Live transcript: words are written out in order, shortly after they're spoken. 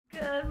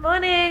Good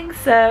morning.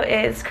 So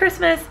it's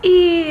Christmas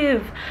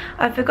Eve.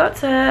 I forgot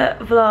to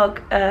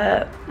vlog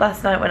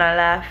last night when I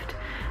left,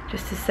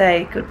 just to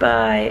say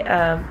goodbye.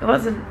 It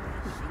wasn't,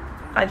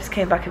 I just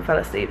came back and fell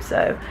asleep,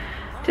 so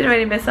didn't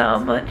really miss out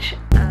on much.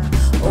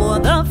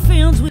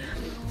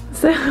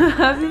 So I'm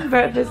having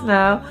breakfast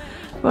now,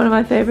 one of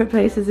my favourite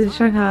places in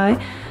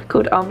Shanghai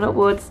called Omelette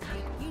Woods,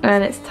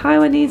 and it's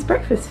Taiwanese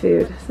breakfast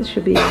food. This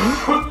should be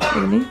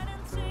yummy.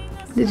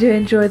 Did you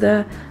enjoy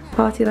the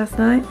party last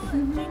night?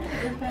 Mm-hmm. It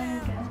was very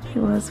good. It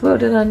was. Well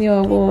done on your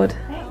award.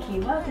 Thank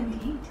you. Well done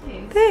to you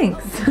too.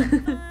 Thanks.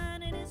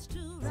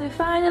 So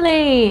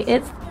finally,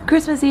 it's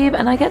Christmas Eve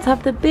and I get to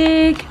have the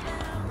big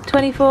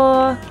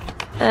 24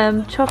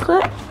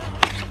 chocolate.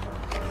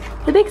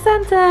 The big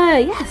Santa,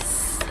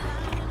 yes!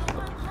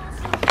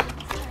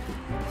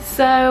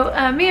 So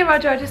me and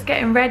Roger are just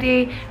getting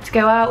ready to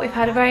go out. We've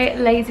had a very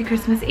lazy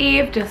Christmas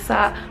Eve, just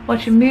sat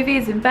watching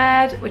movies in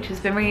bed, which has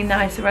been really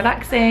nice and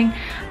relaxing.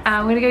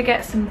 We're gonna go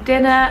get some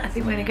dinner. I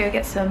think we're gonna go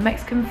get some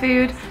Mexican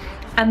food.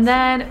 And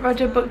then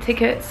Roger booked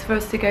tickets for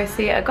us to go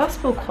see a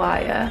gospel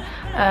choir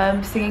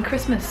singing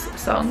Christmas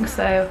songs.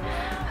 So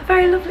a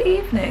very lovely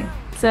evening.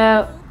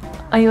 So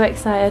are you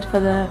excited for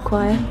the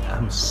choir?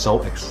 I'm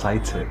so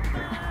excited.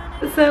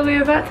 So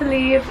we're about to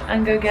leave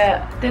and go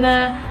get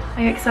dinner.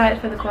 Are you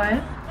excited for the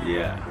choir?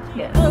 Yeah.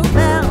 Yeah.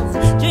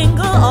 Bells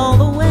jingle all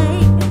the way.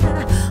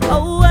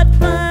 Oh, what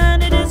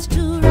fun it is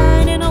to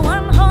ride in a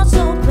one-horse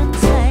open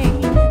sleigh.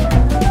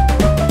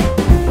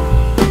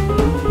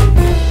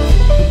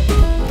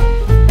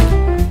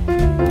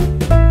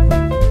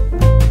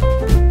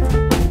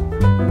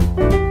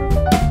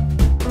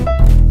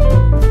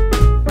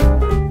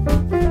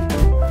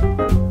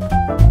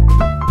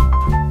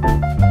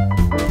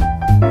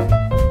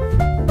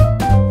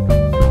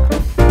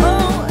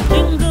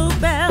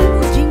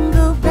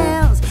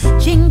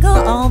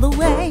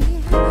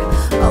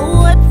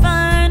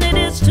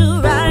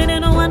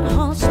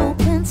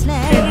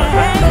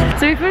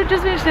 We've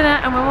just finished dinner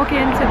and we're walking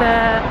into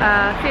the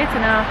theatre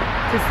now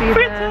to see the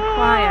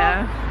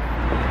choir.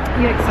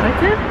 Are you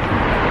excited?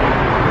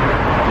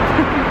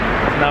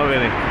 Not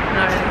really.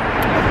 Not really.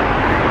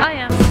 I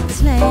am.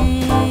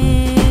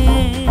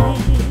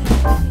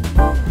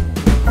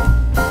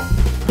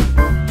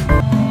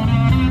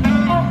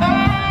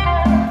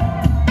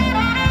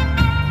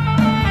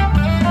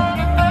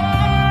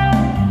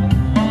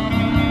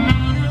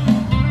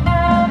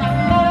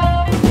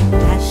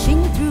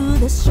 Dashing through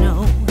the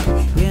snow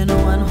in a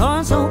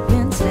one-horse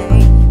open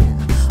sleigh.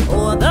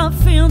 O'er the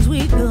fields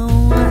we go,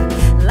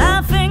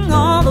 laughing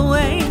all the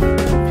way.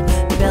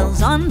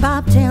 Bells on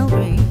bobtail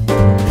ring,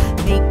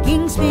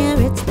 making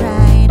spirits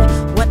bright.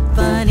 What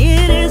fun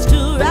it is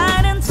to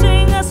ride and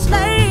sing a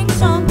sleighing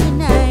song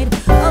tonight.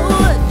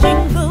 Oh,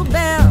 jingle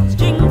bells,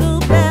 jingle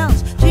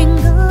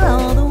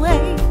all the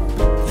way.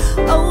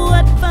 Oh,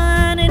 what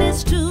fun it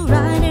is to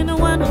ride in a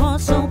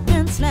one-horse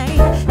open sleigh.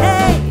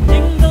 Hey,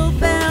 jingle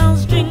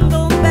bells,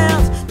 jingle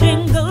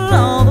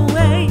all the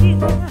way.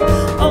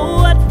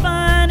 Oh, what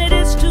fun it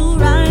is to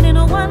ride in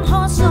a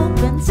one-horse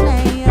open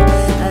sleigh.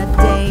 A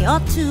day or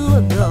two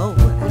ago,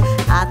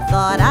 I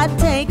thought I'd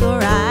take a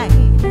ride,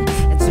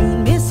 and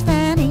soon Miss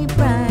Fanny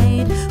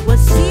Bright was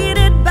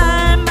seated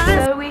by my...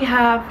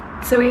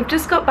 So we've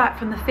just got back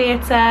from the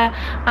theatre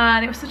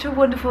and it was such a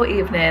wonderful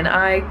evening.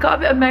 I got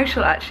a bit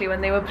emotional actually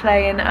when they were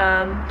playing,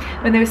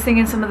 when they were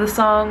singing some of the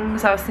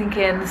songs. I was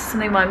thinking this is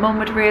something my mum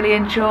would really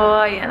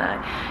enjoy, and I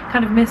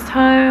kind of missed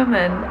home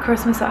and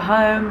Christmas at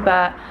home,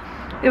 but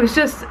it was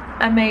just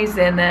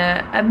amazing.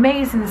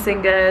 Amazing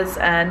singers,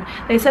 and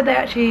they said they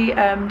actually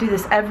do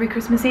this every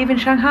Christmas Eve in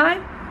Shanghai.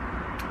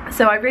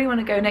 So I really want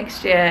to go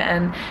next year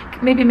and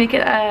maybe make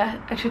it a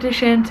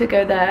tradition to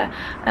go there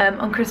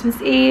on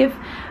Christmas Eve.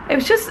 It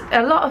was just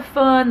a lot of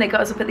fun. They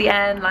got us up at the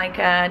end like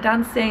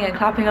dancing and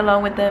clapping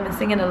along with them and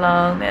singing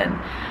along, and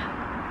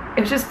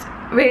it was just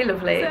really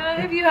lovely. So I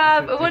hope you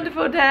have a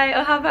wonderful day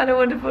or have had a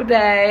wonderful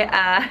day,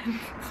 and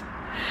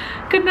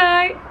good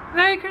night.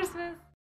 Merry Christmas.